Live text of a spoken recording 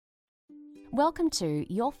Welcome to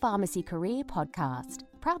Your Pharmacy Career Podcast,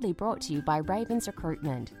 proudly brought to you by Ravens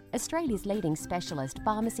Recruitment, Australia's leading specialist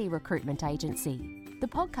pharmacy recruitment agency. The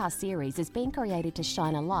podcast series has been created to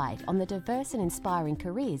shine a light on the diverse and inspiring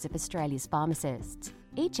careers of Australia's pharmacists.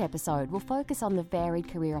 Each episode will focus on the varied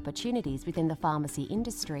career opportunities within the pharmacy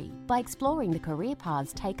industry by exploring the career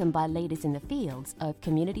paths taken by leaders in the fields of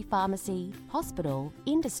community pharmacy, hospital,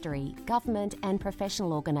 industry, government and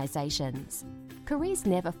professional organisations. Careers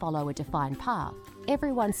never follow a defined path.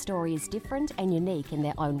 Everyone's story is different and unique in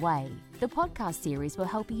their own way. The podcast series will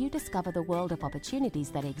help you discover the world of opportunities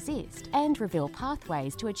that exist and reveal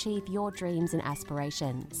pathways to achieve your dreams and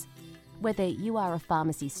aspirations. Whether you are a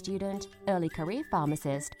pharmacy student, early career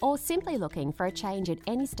pharmacist, or simply looking for a change at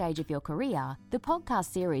any stage of your career, the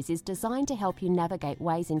podcast series is designed to help you navigate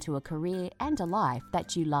ways into a career and a life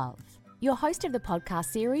that you love. Your host of the podcast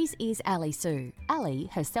series is Ali Su. Ali,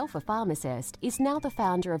 herself a pharmacist, is now the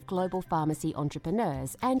founder of Global Pharmacy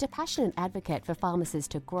Entrepreneurs and a passionate advocate for pharmacists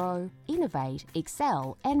to grow, innovate,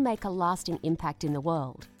 excel, and make a lasting impact in the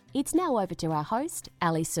world. It's now over to our host,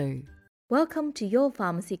 Ali Su. Welcome to Your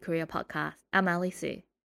Pharmacy Career Podcast. I'm Ali Su.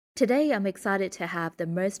 Today, I'm excited to have the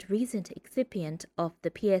most recent recipient of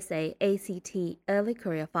the PSA ACT Early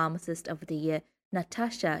Career Pharmacist of the Year,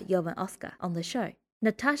 Natasha Jovanovska, on the show.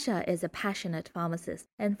 Natasha is a passionate pharmacist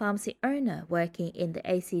and pharmacy owner working in the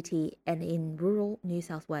ACT and in rural New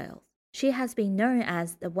South Wales. She has been known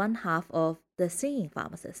as the one half of the Singing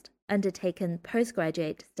Pharmacist, undertaken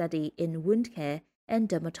postgraduate study in wound care and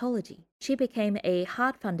dermatology. She became a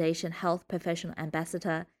Heart Foundation Health Professional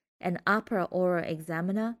Ambassador, an APRA Oral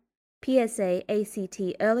Examiner, PSA ACT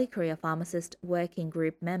Early Career Pharmacist Working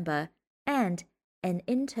Group member, and an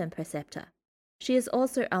intern preceptor. She is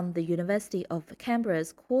also on the University of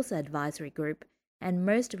Canberra's Course Advisory Group and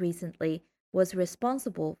most recently was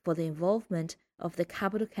responsible for the involvement of the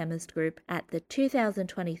Capital Chemist Group at the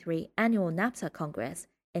 2023 Annual NAPSA Congress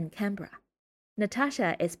in Canberra.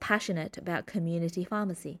 Natasha is passionate about community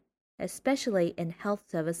pharmacy, especially in health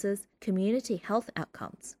services, community health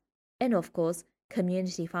outcomes, and of course,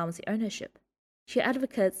 community pharmacy ownership. She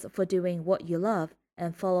advocates for doing what you love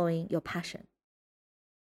and following your passion.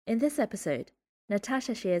 In this episode,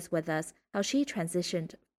 Natasha shares with us how she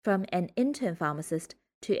transitioned from an intern pharmacist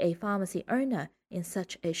to a pharmacy owner in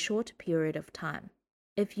such a short period of time.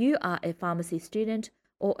 If you are a pharmacy student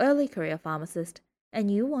or early career pharmacist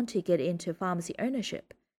and you want to get into pharmacy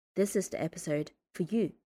ownership, this is the episode for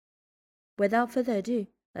you. Without further ado,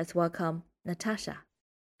 let's welcome Natasha.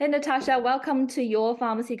 Hey Natasha, welcome to Your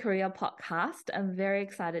Pharmacy Career Podcast. I'm very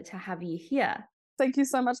excited to have you here. Thank you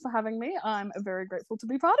so much for having me. I'm very grateful to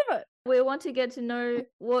be part of it. We want to get to know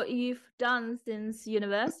what you've done since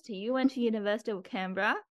university. You went to University of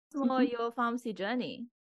Canberra. For your pharmacy journey.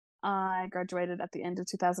 I graduated at the end of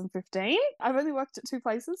 2015. I've only worked at two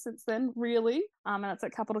places since then, really, and it's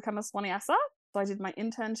at Capital Chemist Waniasa. So I did my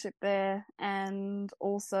internship there and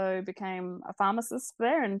also became a pharmacist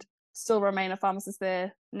there and still remain a pharmacist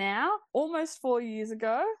there now. Almost 4 years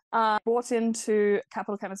ago, brought into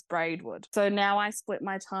Capital Chemist Braidwood. So now I split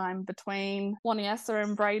my time between Waniasa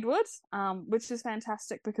and Braidwood, which is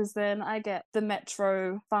fantastic because then I get the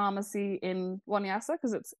Metro Pharmacy in Waniasa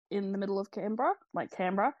because it's in the middle of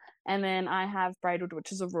Canberra, and then I have Braidwood,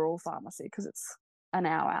 which is a rural pharmacy because it's an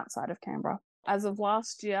hour outside of Canberra. As of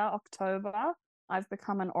last year, October, I've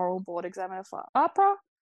become an oral board examiner for APRA.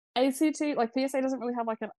 ACT, PSA doesn't really have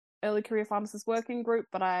an early career pharmacist working group,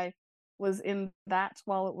 but I was in that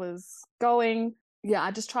while it was going. Yeah,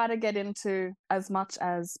 I just try to get into as much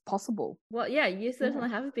as possible. Well, yeah, you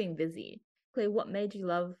certainly have been busy. What made you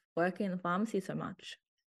love working in the pharmacy so much?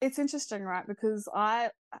 It's interesting, right? Because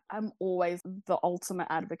I'm always the ultimate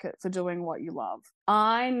advocate for doing what you love.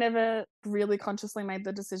 I never really consciously made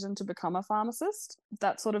the decision to become a pharmacist.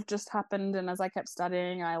 That sort of just happened, and as I kept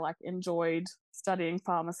studying, I enjoyed studying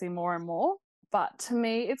pharmacy more and more. But to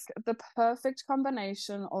me, it's the perfect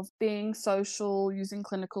combination of being social, using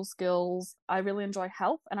clinical skills. I really enjoy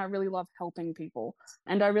health and I really love helping people.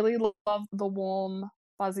 And I really love the warm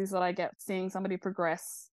fuzzies that I get seeing somebody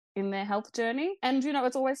progress in their health journey. And,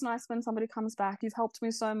 it's always nice when somebody comes back, you've helped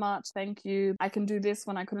me so much, thank you. I can do this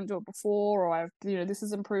when I couldn't do it before, or this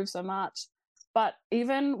has improved so much. But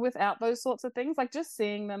even without those sorts of things, just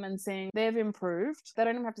seeing them and seeing they've improved, they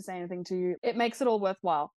don't even have to say anything to you. It makes it all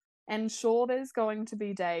worthwhile. And sure, there's going to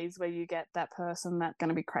be days where you get that person that's going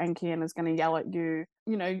to be cranky and is going to yell at you.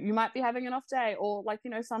 You might be having an off day, or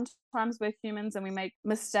sometimes we're humans and we make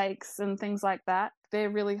mistakes and things like that.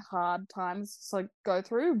 They're really hard times to go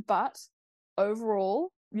through, but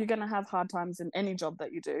overall, you're going to have hard times in any job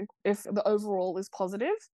that you do. If the overall is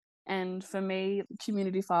positive, And for me,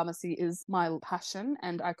 community pharmacy is my passion,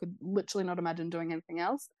 and I could literally not imagine doing anything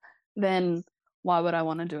else. Then why would I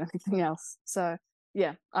want to do anything else? So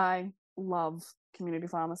yeah, I love community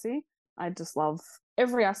pharmacy. I just love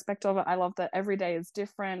every aspect of it. I love that every day is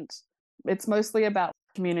different. It's mostly about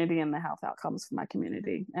community and the health outcomes for my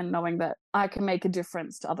community, and knowing that I can make a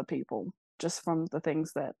difference to other people just from the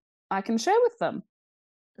things that I can share with them.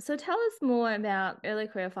 So tell us more about early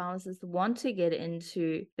career pharmacists want to get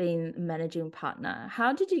into being a managing partner.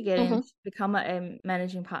 How did you get in to become a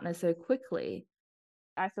managing partner so quickly?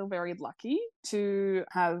 I feel very lucky to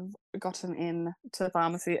have gotten into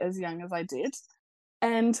pharmacy as young as I did.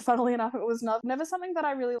 And funnily enough, it was never something that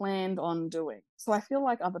I really planned on doing. So I feel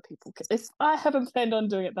like other people if I haven't planned on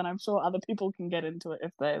doing it, then I'm sure other people can get into it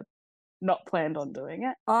if they've not planned on doing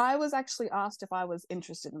it. I was actually asked if I was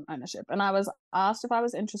interested in ownership, and I was asked if I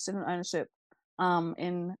was interested in ownership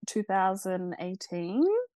in 2018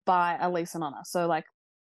 by Elise and Anna. So like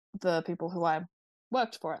the people who I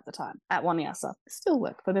worked for at the time at Waniasa. Still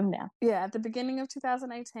work for them now. Yeah, at the beginning of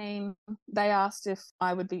 2018, they asked if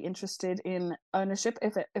I would be interested in ownership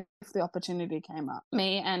if the opportunity came up.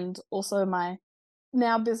 Me and also my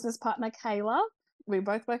now business partner, Kayla, we were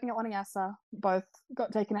both working at Waniasa, both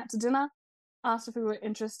got taken out to dinner, asked if we were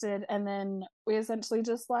interested, and then we essentially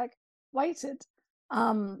just like waited.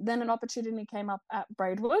 Then an opportunity came up at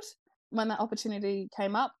Braidwood. When that opportunity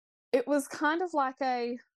came up, it was kind of like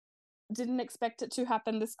didn't expect it to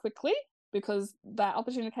happen this quickly, because that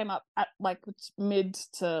opportunity came up at like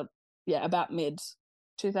about mid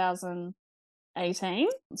 2018.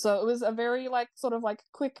 So it was a very like sort of like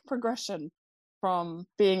quick progression from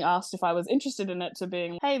being asked if I was interested in it to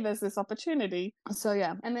being, hey, there's this opportunity. So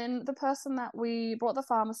yeah. And then the person that we bought the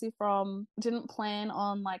pharmacy from didn't plan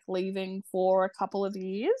on like leaving for a couple of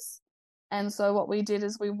years. And so what we did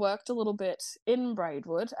is we worked a little bit in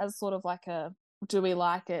Braidwood as sort of like do we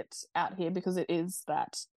like it out here, because it is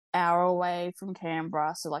that hour away from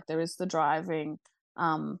Canberra. So like there is the driving.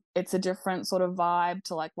 It's a different sort of vibe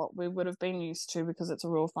to like what we would have been used to, because it's a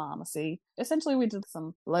rural pharmacy. Essentially, we did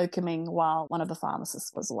some locuming while one of the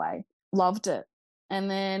pharmacists was away. Loved it. And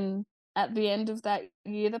then at the end of that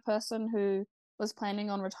year, the person who was planning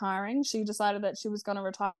on retiring, she decided that she was going to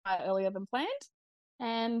retire earlier than planned.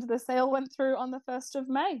 And the sale went through on the 1st of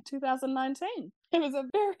May, 2019. It was a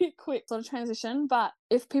very quick sort of transition, but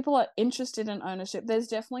if people are interested in ownership, there's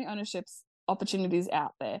definitely ownerships opportunities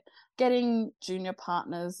out there. Getting junior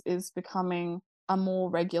partners is becoming a more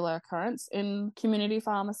regular occurrence in community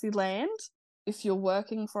pharmacy land. If you're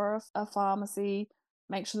working for a pharmacy,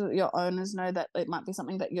 make sure that your owners know that it might be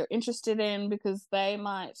something that you're interested in, because they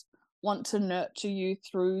might want to nurture you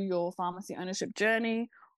through your pharmacy ownership journey,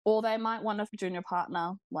 or they might want a junior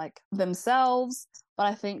partner like themselves. But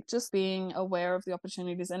I think just being aware of the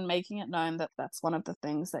opportunities and making it known that that's one of the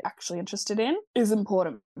things that you're actually interested in is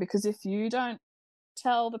important, because if you don't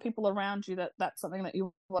tell the people around you that that's something that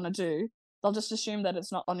you want to do, they'll just assume that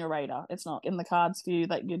it's not on your radar. It's not in the cards for you,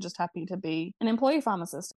 that you're just happy to be an employee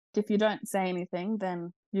pharmacist. If you don't say anything,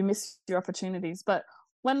 then you miss your opportunities. But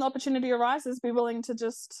when the opportunity arises, be willing to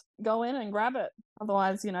just go in and grab it.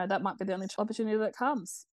 Otherwise, that might be the only opportunity that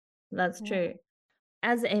comes. That's true.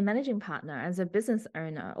 As a managing partner, as a business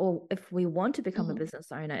owner, or if we want to become a business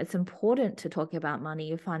owner, it's important to talk about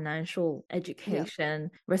money, financial education,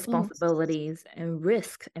 responsibilities, and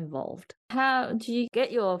risk involved. How do you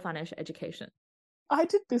get your financial education? I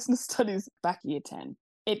did business studies back year 10.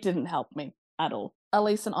 It didn't help me at all.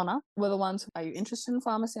 Elise and Anna were the ones who are you interested in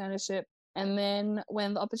pharmacy ownership? And then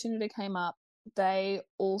when the opportunity came up, they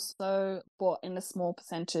also bought in a small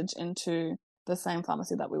percentage into the same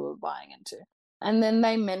pharmacy that we were buying into. And then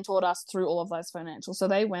they mentored us through all of those financials. So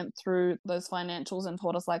they went through those financials and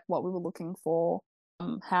taught us like what we were looking for,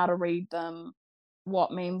 how to read them,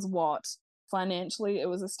 what means what. Financially, it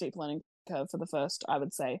was a steep learning curve for the first, I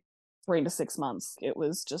would say, 3 to 6 months. It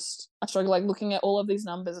was just a struggle, like looking at all of these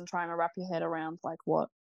numbers and trying to wrap your head around like what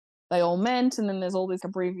they all meant. And then there's all these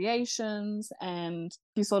abbreviations, and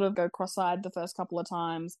you sort of go cross-eyed the first couple of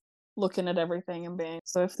times, looking at everything and being,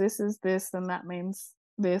 so if this is this, then that means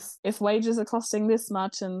this. If wages are costing this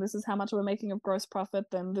much and this is how much we're making of gross profit,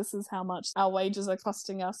 then this is how much our wages are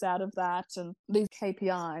costing us out of that. And these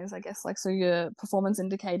KPIs, I guess, like, so your performance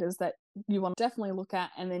indicators that you want to definitely look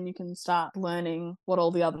at, and then you can start learning what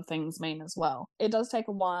all the other things mean as well. It does take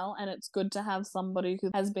a while, and it's good to have somebody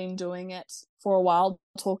who has been doing it for a while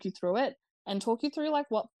talk you through it and talk you through like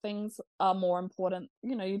what things are more important.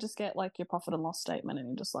 You just get like your profit and loss statement and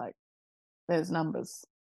you're just like, there's numbers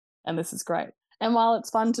and this is great. And while it's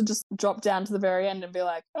fun to just drop down to the very end and be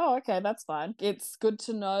like, oh, okay, that's fine, it's good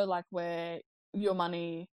to know like where your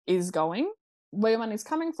money is going, where money's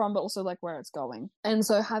coming from, but also like where it's going. And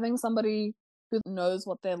so having somebody who knows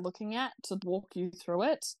what they're looking at to walk you through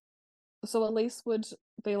it. So Elise would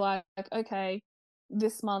be like, okay,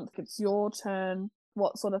 this month it's your turn.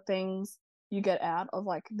 What sort of things you get out of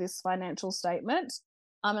like this financial statement?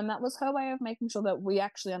 And that was her way of making sure that we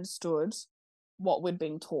actually understood what we'd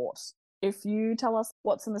been taught. If you tell us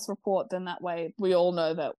what's in this report, then that way we all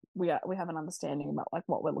know that we have an understanding about like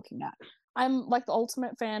what we're looking at. I'm like the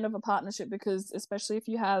ultimate fan of a partnership because especially if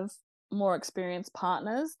you have more experienced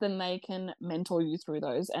partners, then they can mentor you through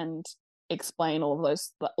those and explain all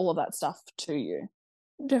of that stuff to you.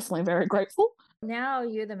 Definitely very grateful. Now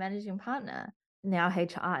you're the managing partner. Now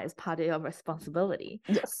HR is part of your responsibility.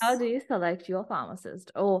 Yes. How do you select your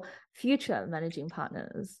pharmacist or future managing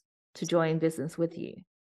partners to join business with you?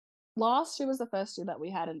 Last year was the first year that we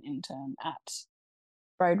had an intern at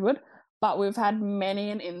Braidwood, but we've had many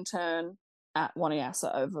an intern at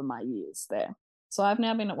Waniasa over my years there. So I've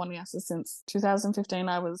now been at Waniasa since 2015.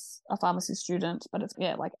 I was a pharmacy student, but it's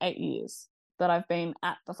like 8 years that I've been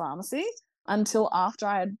at the pharmacy until after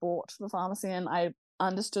I had bought the pharmacy and I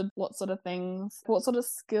understood what sort of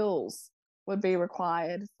skills would be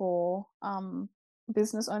required for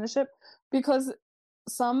business ownership, because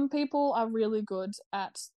some people are really good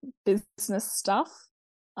at business stuff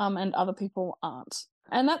and other people aren't,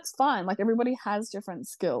 and that's fine. Like everybody has different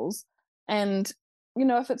skills, and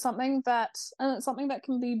if it's something that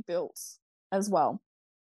can be built as well.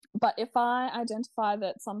 But if I identify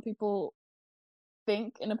that some people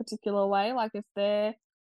think in a particular way, like if they're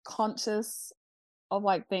conscious of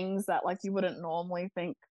like things that like you wouldn't normally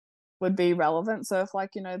think would be relevant. So if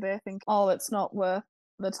like, they're thinking, oh, it's not worth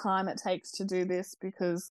the time it takes to do this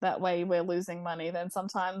because that way we're losing money, then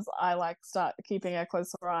sometimes I like start keeping a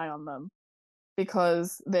closer eye on them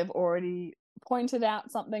because they've already pointed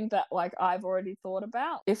out something that like I've already thought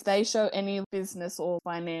about. If they show any business or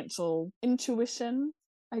financial intuition,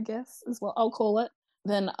 I guess is what I'll call it,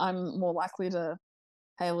 then I'm more likely to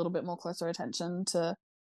pay a little bit more closer attention to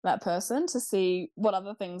that person to see what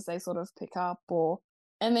other things they sort of pick up,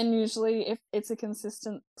 and then usually if it's a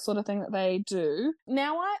consistent sort of thing that they do.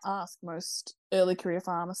 Now I ask most early career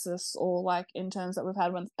pharmacists or like interns that we've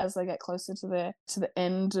had as they get closer to the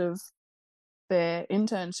end of their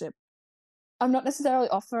internship. I'm not necessarily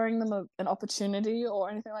offering them an opportunity or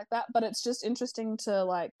anything like that, but it's just interesting to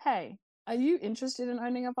like, hey, are you interested in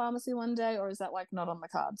owning a pharmacy one day, or is that like not on the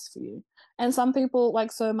cards for you? And some people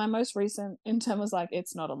like, so my most recent intern was like,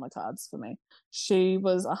 it's not on the cards for me. She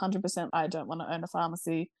was 100%, I don't want to own a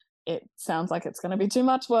pharmacy. It sounds like it's going to be too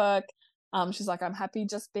much work. She's like, I'm happy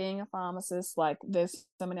just being a pharmacist. Like there's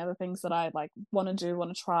so many other things that I like want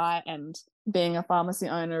to try, and being a pharmacy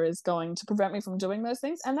owner is going to prevent me from doing those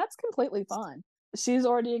things. And that's completely fine. She's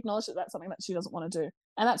already acknowledged that that's something that she doesn't want to do.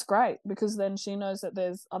 And that's great because then she knows that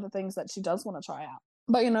there's other things that she does want to try out.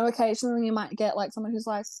 But, occasionally you might get like someone who's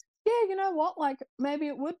like, yeah, you know what? Like maybe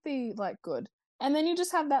it would be like good. And then you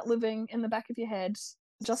just have that living in the back of your head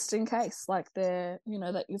just in case, like that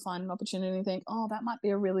you find an opportunity and you think, oh, that might be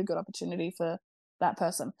a really good opportunity for that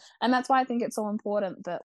person. And that's why I think it's so important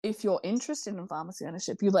that if you're interested in pharmacy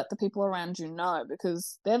ownership, you let the people around you know,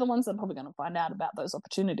 because they're the ones that are probably going to find out about those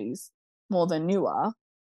opportunities more than you are.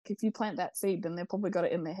 If you plant that seed, then they've probably got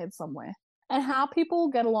it in their head somewhere. And how people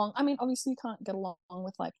get along, I mean, obviously you can't get along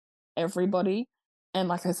with like everybody. And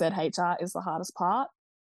like I said, HR is the hardest part.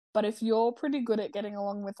 But if you're pretty good at getting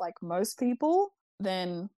along with like most people,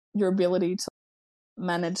 then your ability to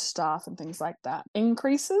manage staff and things like that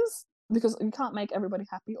increases, because you can't make everybody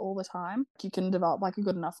happy all the time. You can develop like a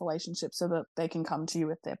good enough relationship so that they can come to you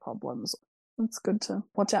with their problems. It's good to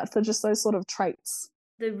watch out for just those sort of traits.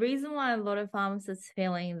 The reason why a lot of pharmacists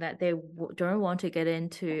feeling that they don't want to get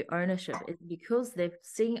into ownership is because they've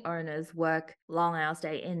seen owners work long hours,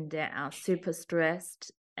 day in, day out, super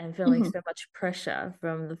stressed and feeling so much pressure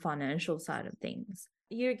from the financial side of things.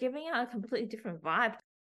 You're giving out a completely different vibe.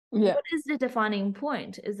 Yeah. What is the defining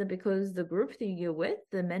point? Is it because the group that you're with,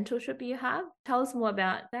 the mentorship you have? Tell us more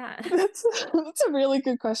about that. That's a really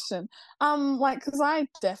good question. Because I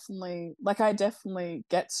definitely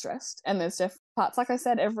get stressed, and there's definitely parts. Like I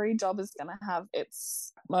said, every job is gonna have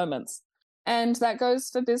its moments, and that goes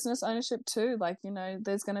for business ownership too. Like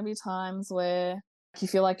there's gonna be times where you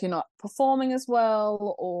feel like you're not performing as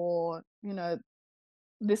well, or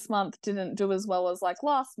this month didn't do as well as like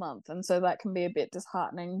last month, and so that can be a bit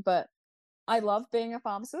disheartening. But I love being a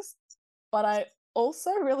pharmacist, but I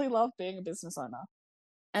also really love being a business owner,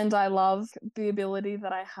 and I love the ability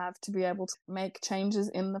that I have to be able to make changes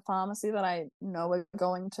in the pharmacy that I know are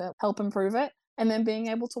going to help improve it, and then being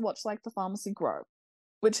able to watch like the pharmacy grow,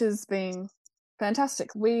 which has been fantastic.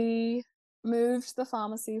 We moved the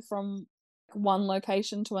pharmacy from one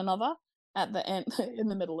location to another at the end, in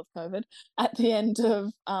the middle of COVID, at the end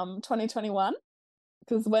of 2021,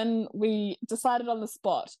 because when we decided on the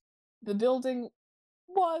spot, the building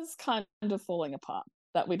was kind of falling apart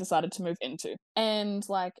that we decided to move into. And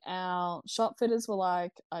like our shop fitters were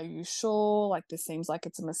like, are you sure? Like, this seems like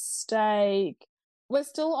it's a mistake. We're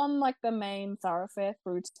still on like the main thoroughfare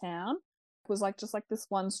through town. It was like just like this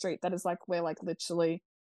one street that is like where like literally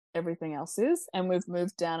everything else is. And we've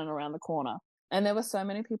moved down and around the corner. And there were so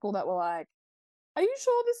many people that were like, are you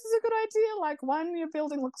sure this is a good idea? Like, one, your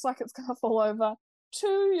building looks like it's going to fall over.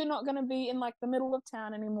 Two, you're not going to be in like the middle of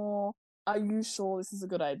town anymore. Are you sure this is a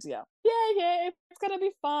good idea? Yeah, it's gonna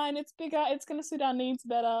be fine. It's bigger. It's gonna suit our needs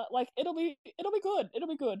better. Like, it'll be good. It'll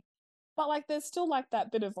be good. But like, there's still like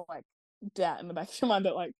that bit of like doubt in the back of your mind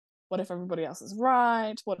that like, what if everybody else is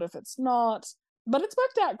right? What if it's not? But it's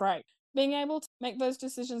worked out great. Being able to make those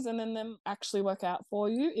decisions and then them actually work out for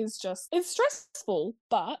you is just, it's stressful.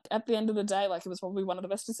 But at the end of the day, like, it was probably one of the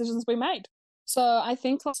best decisions we made. So I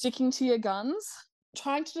think like sticking to your guns,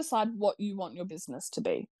 trying to decide what you want your business to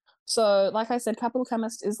be. So, like I said, Capital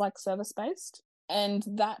Chemist is like service-based, and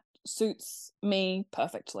that suits me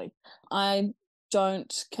perfectly. I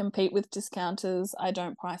don't compete with discounters. I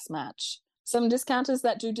don't price match. Some discounters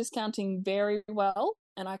that do discounting very well,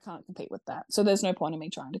 and I can't compete with that. So there's no point in me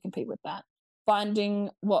trying to compete with that.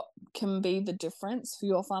 Finding what can be the difference for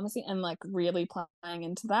your pharmacy and like really playing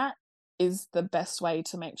into that is the best way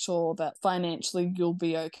to make sure that financially you'll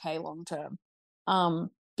be okay long term.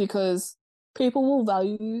 Because people will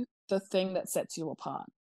value the thing that sets you apart.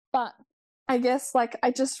 But I guess like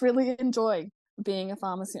I just really enjoy being a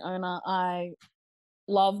pharmacy owner. I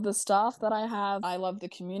love the staff that I have. I love the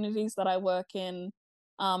communities that I work in.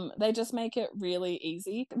 They just make it really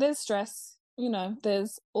easy. There's stress, you know,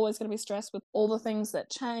 there's always going to be stress with all the things that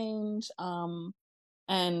change.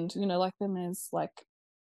 And, you know, like then there's like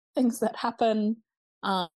things that happen.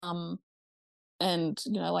 And,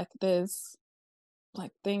 you know, like there's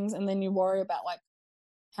like things, and then you worry about like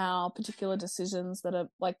how particular decisions that are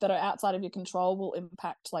outside of your control will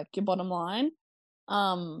impact like your bottom line.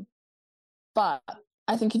 But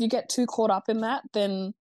I think if you get too caught up in that,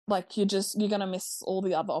 then like you're going to miss all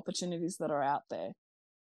the other opportunities that are out there.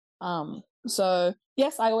 So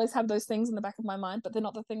yes, I always have those things in the back of my mind, but they're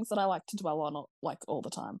not the things that I like to dwell on like all the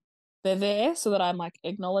time. They're there so that I'm like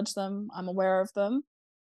acknowledge them, I'm aware of them,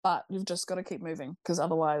 but you've just got to keep moving, because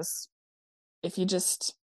otherwise, if you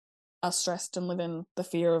just are stressed and live in the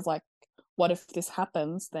fear of like, what if this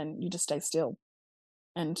happens, then you just stay still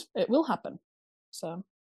and it will happen. So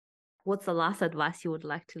what's the last advice you would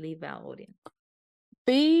like to leave our audience?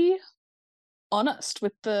 Be honest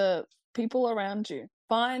with the people around you.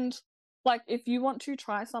 Find, like, if you want to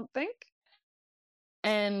try something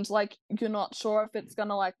and like you're not sure if it's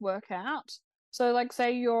gonna like work out, so like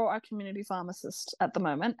say you're a community pharmacist at the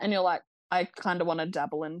moment and you're like, I kind of want to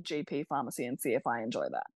dabble in GP pharmacy and see if I enjoy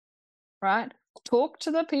that, right? Talk to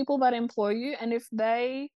the people that employ you, and if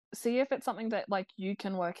they see if it's something that like you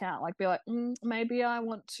can work out, like be like, maybe I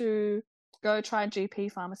want to go try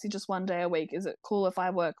GP pharmacy just 1 day a week. Is it cool if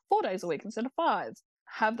I work 4 days a week instead of 5?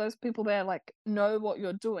 Have those people there like know what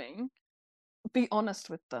you're doing. Be honest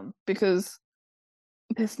with them, because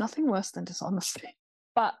there's nothing worse than dishonesty.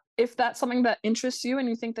 But if that's something that interests you and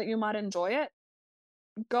you think that you might enjoy it,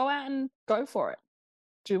 go out and go for it.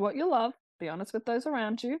 Do what you love. Be honest with those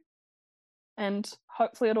around you. And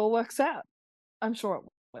hopefully it all works out. I'm sure it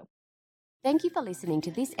will. Thank you for listening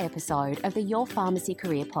to this episode of the Your Pharmacy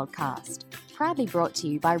Career podcast, proudly brought to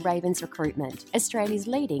you by Ravens Recruitment, Australia's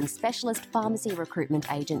leading specialist pharmacy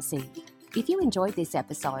recruitment agency. If you enjoyed this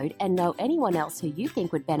episode and know anyone else who you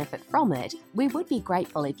think would benefit from it, we would be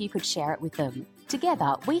grateful if you could share it with them.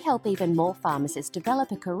 Together, we help even more pharmacists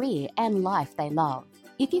develop a career and life they love.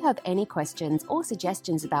 If you have any questions or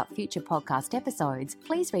suggestions about future podcast episodes,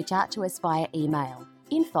 please reach out to us via email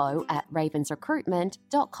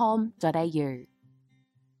info@ravensrecruitment.com.au.